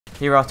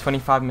Here are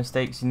 25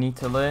 mistakes you need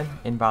to learn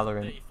in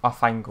Valorant.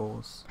 Off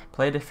angles.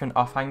 Play different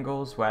off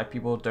angles where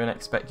people don't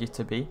expect you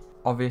to be.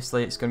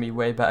 Obviously it's going to be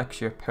way better because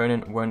your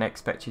opponent won't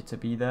expect you to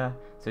be there.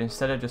 So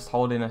instead of just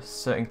holding a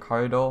certain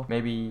corridor,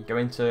 maybe go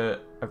into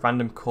a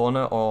random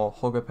corner or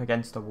hug up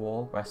against a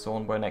wall where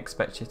someone won't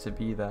expect you to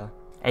be there.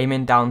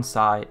 Aiming down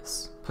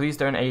sights. Please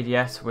don't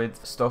ADS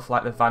with stuff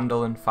like the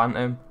Vandal and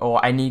Phantom,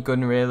 or any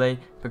gun really,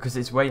 because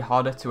it's way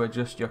harder to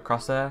adjust your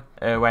crosshair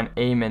when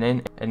aiming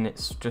in, and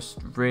it's just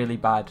really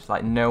bad.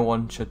 Like, no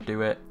one should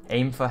do it.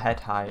 Aim for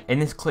head height. In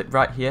this clip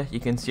right here, you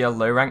can see a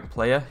low rank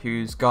player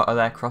who's got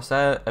their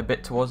crosshair a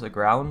bit towards the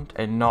ground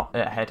and not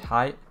at head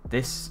height.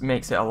 This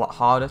makes it a lot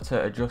harder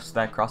to adjust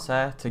their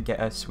crosshair to get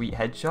a sweet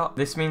headshot.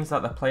 This means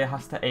that the player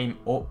has to aim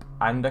up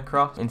and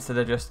across instead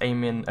of just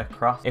aiming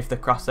across if the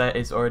crosshair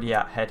is already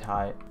at head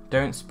height.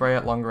 Don't spray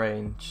at long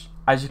range.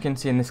 As you can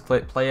see in this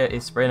clip, player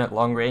is spraying at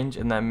long range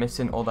and they're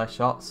missing all their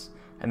shots.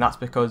 And that's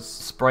because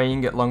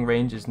spraying at long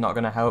range is not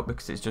going to help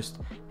because it's just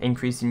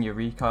increasing your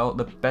recoil.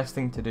 The best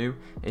thing to do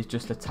is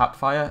just to tap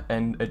fire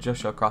and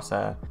adjust your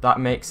crosshair. That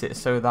makes it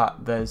so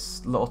that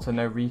there's little to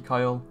no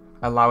recoil,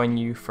 allowing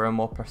you for a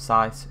more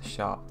precise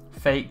shot.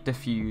 Fake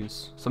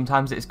defuse.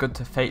 Sometimes it's good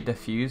to fake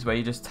defuse where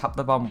you just tap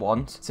the bomb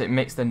once so it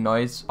makes the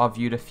noise of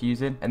you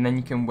defusing, and then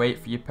you can wait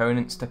for your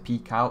opponents to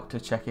peek out to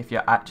check if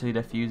you're actually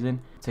defusing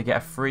to get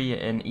a free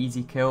and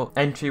easy kill.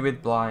 Entry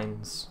with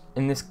blinds.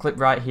 In this clip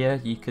right here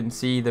you can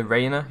see the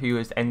Reyna who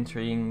is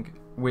entering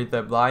with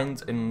the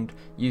blinds and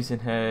using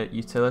her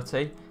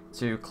utility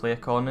to clear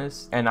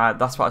corners, and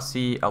that's what I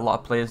see a lot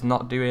of players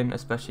not doing,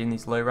 especially in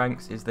these low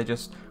ranks, is they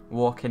just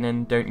walking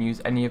in, don't use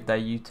any of their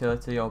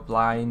utility or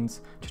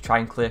blinds to try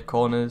and clear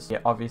corners. You're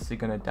obviously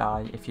going to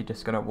die if you're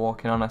just going to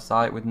walk in on a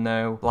site with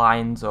no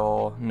blinds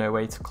or no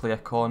way to clear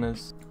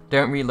corners.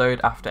 Don't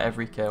reload after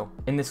every kill.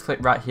 In this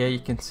clip right here you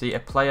can see a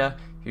player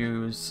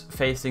who's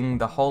facing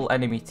the whole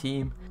enemy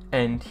team,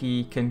 and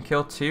he can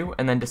kill 2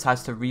 and then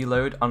decides to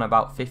reload on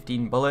about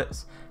 15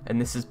 bullets, and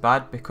this is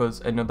bad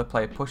because another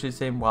player pushes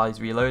him while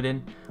he's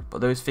reloading, but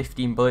those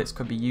 15 bullets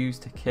could be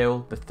used to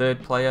kill the third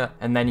player,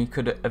 and then he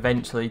could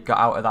eventually got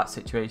out of that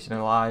situation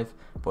alive,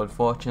 but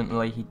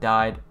unfortunately he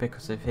died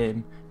because of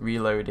him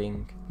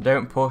reloading.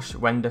 Don't push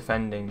when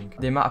defending.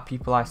 The amount of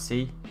people I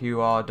see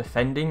who are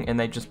defending and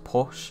they just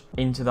push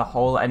into the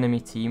whole enemy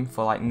team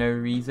for like no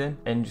reason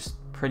and just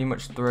pretty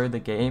much throw the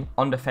game.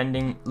 On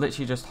defending,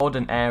 literally just hold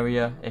an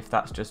area if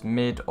that's just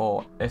mid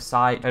or a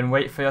side and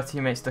wait for your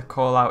teammates to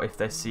call out if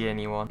they see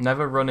anyone.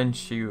 Never run and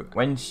shoot.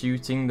 When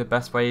shooting, the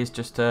best way is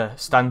just to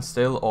stand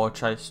still or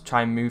try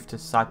and move to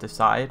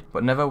side,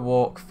 but never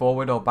walk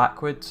forward or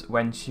backwards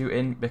when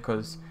shooting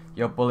because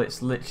your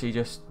bullets literally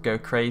just go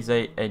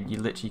crazy and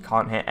you literally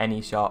can't hit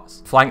any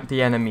shots. Flank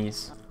the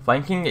enemies.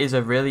 Flanking is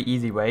a really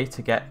easy way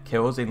to get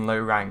kills in low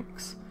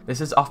ranks. This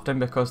is often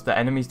because the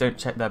enemies don't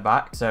check their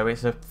back, so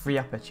it's a free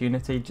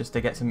opportunity just to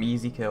get some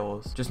easy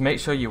kills. Just make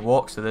sure you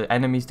walk so the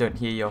enemies don't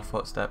hear your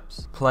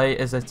footsteps. Play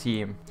as a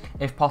team.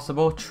 If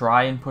possible,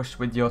 try and push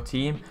with your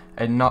team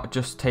and not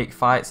just take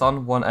fights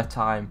on one at a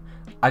time.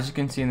 As you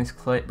can see in this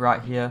clip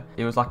right here,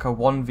 it was like a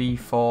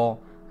 1v4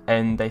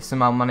 and they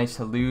somehow managed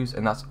to lose,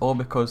 and that's all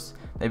because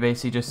they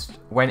basically just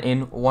went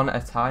in one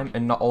at a time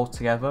and not all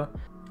together.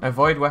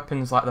 Avoid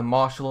weapons like the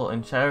Marshal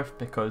and Sheriff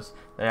because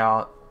they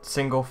are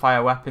single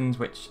fire weapons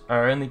which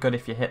are only good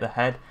if you hit the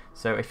head,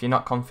 so if you're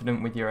not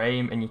confident with your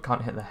aim and you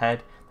can't hit the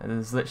head, then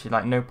there's literally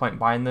like no point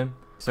buying them.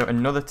 So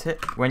another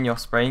tip, when you're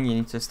spraying you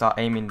need to start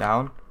aiming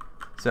down.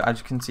 So as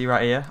you can see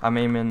right here, I'm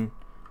aiming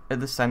at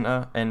the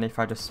center, and if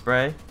I just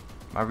spray,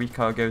 my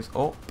recoil goes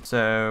up.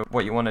 So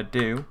what you want to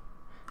do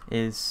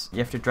is you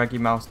have to drag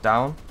your mouse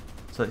down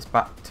so it's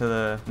back to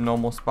the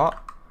normal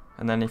spot,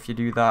 and then if you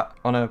do that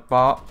on a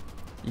bar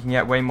you can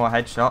get way more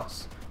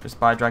headshots just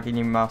by dragging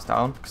your mouse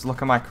down. Because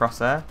look at my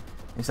crosshair,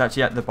 it's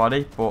actually at the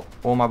body but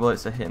all my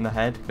bullets are hitting the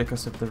head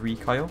because of the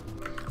recoil.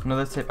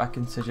 Another tip I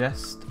can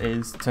suggest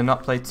is to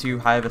not play too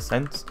high of a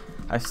sense.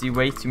 I see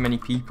way too many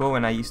people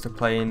when I used to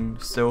play in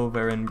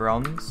silver and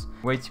bronze,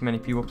 way too many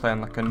people play on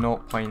like a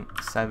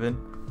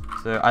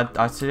 0.7, so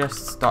I'd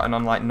suggest starting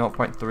on like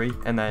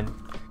 0.3 and then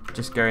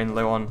just going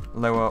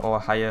lower or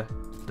higher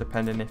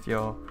depending if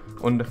you're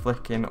under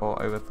flicking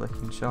or over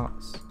flicking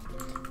shots.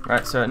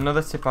 Right, so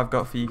another tip I've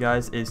got for you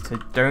guys is to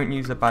don't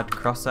use a bad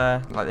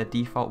crosshair like the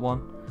default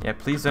one. Yeah,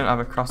 please don't have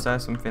a crosshair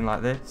something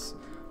like this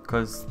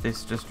because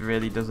this just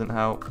really doesn't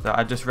help. So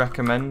I just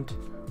recommend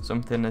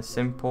something as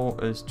simple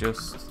as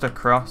just a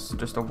cross,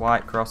 just a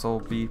white cross will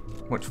be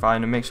much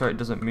fine, and make sure it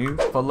doesn't move.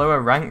 For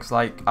lower ranks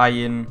like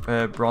iron,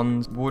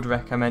 bronze, would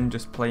recommend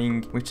just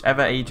playing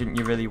whichever agent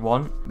you really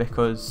want,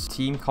 because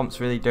team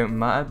comps really don't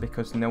matter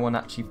because no one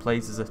actually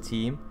plays as a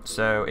team.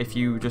 So if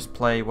you just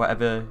play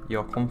whatever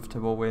you're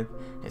comfortable with,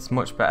 it's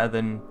much better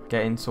than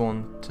getting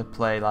someone to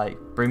play like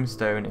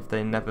Brimstone if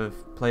they never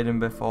played him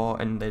before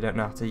and they don't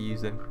know how to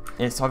use him.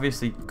 It's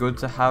obviously good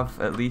to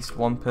have at least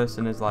one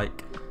person as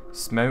like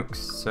smokes,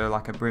 so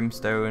like a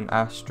brimstone,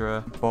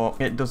 astra, but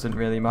it doesn't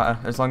really matter.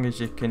 As long as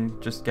you can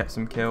just get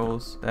some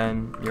kills,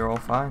 then you're all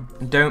fine.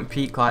 Don't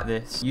peek like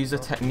this. Use a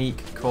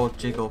technique called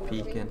jiggle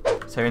peeking.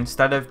 So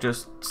instead of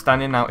just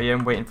standing out here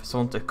and waiting for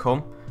someone to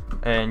come,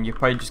 and you're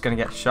probably just going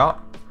to get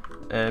shot,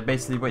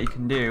 basically what you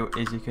can do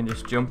is you can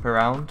just jump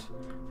around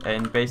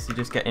and basically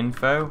just get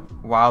info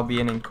while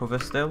being in cover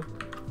still.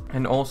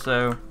 And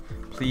also,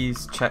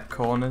 please check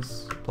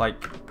corners,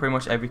 like pretty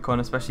much every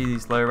corner, especially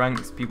these low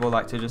ranks. People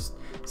like to just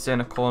sit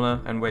in a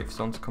corner and wait for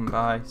someone to come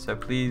by, so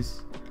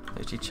please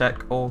literally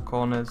check all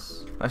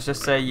corners. Let's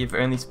just say you've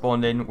only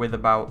spawned in with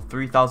about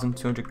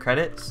 3,200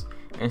 credits.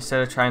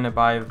 Instead of trying to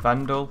buy a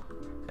Vandal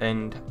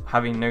and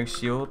having no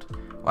shield,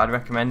 what I'd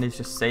recommend is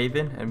just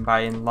saving and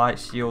buying light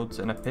shields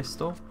and a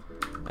pistol.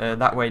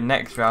 That way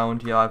next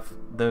round you'll have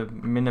the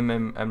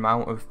minimum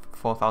amount of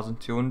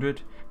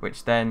 4,200,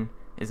 which then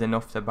is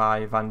enough to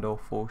buy Vandal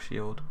full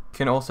shield. You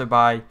can also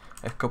buy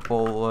a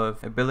couple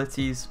of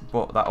abilities,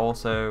 but that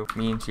also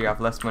means you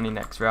have less money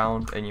next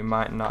round and you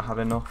might not have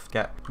enough to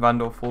get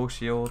Vandal full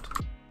shield.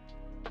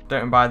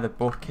 Don't buy the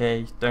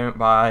Bucky, don't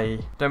buy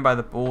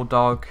the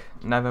Bulldog,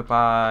 never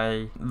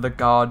buy the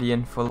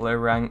Guardian for low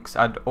ranks.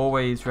 I'd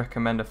always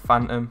recommend a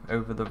Phantom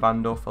over the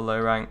Vandal for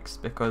low ranks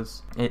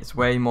because it's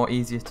way more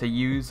easier to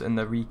use and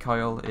the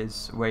recoil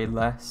is way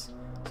less.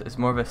 So it's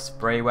more of a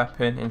spray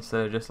weapon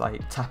instead of just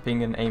like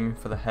tapping and aiming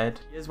for the head.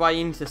 Here's why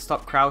you need to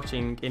stop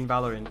crouching in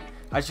Valorant.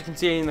 As you can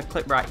see in the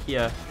clip right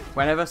here,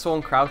 whenever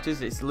someone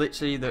crouches, it's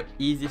literally the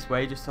easiest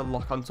way just to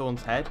lock on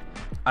someone's head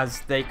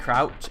as they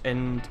crouch,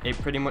 and it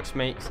pretty much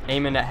makes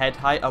aiming at head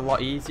height a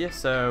lot easier.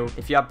 So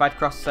if you have bad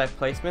crosshair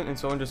placement and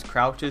someone just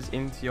crouches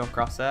into your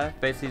crosshair,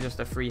 basically just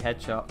a free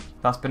headshot.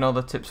 That's been all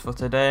the tips for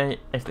today.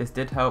 If this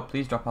did help,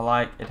 please drop a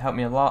like, it'd help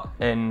me a lot.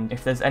 And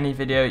if there's any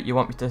video you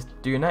want me to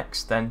do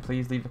next, then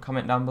please leave a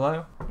comment down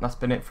below. That's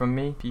been it from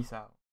me, peace out.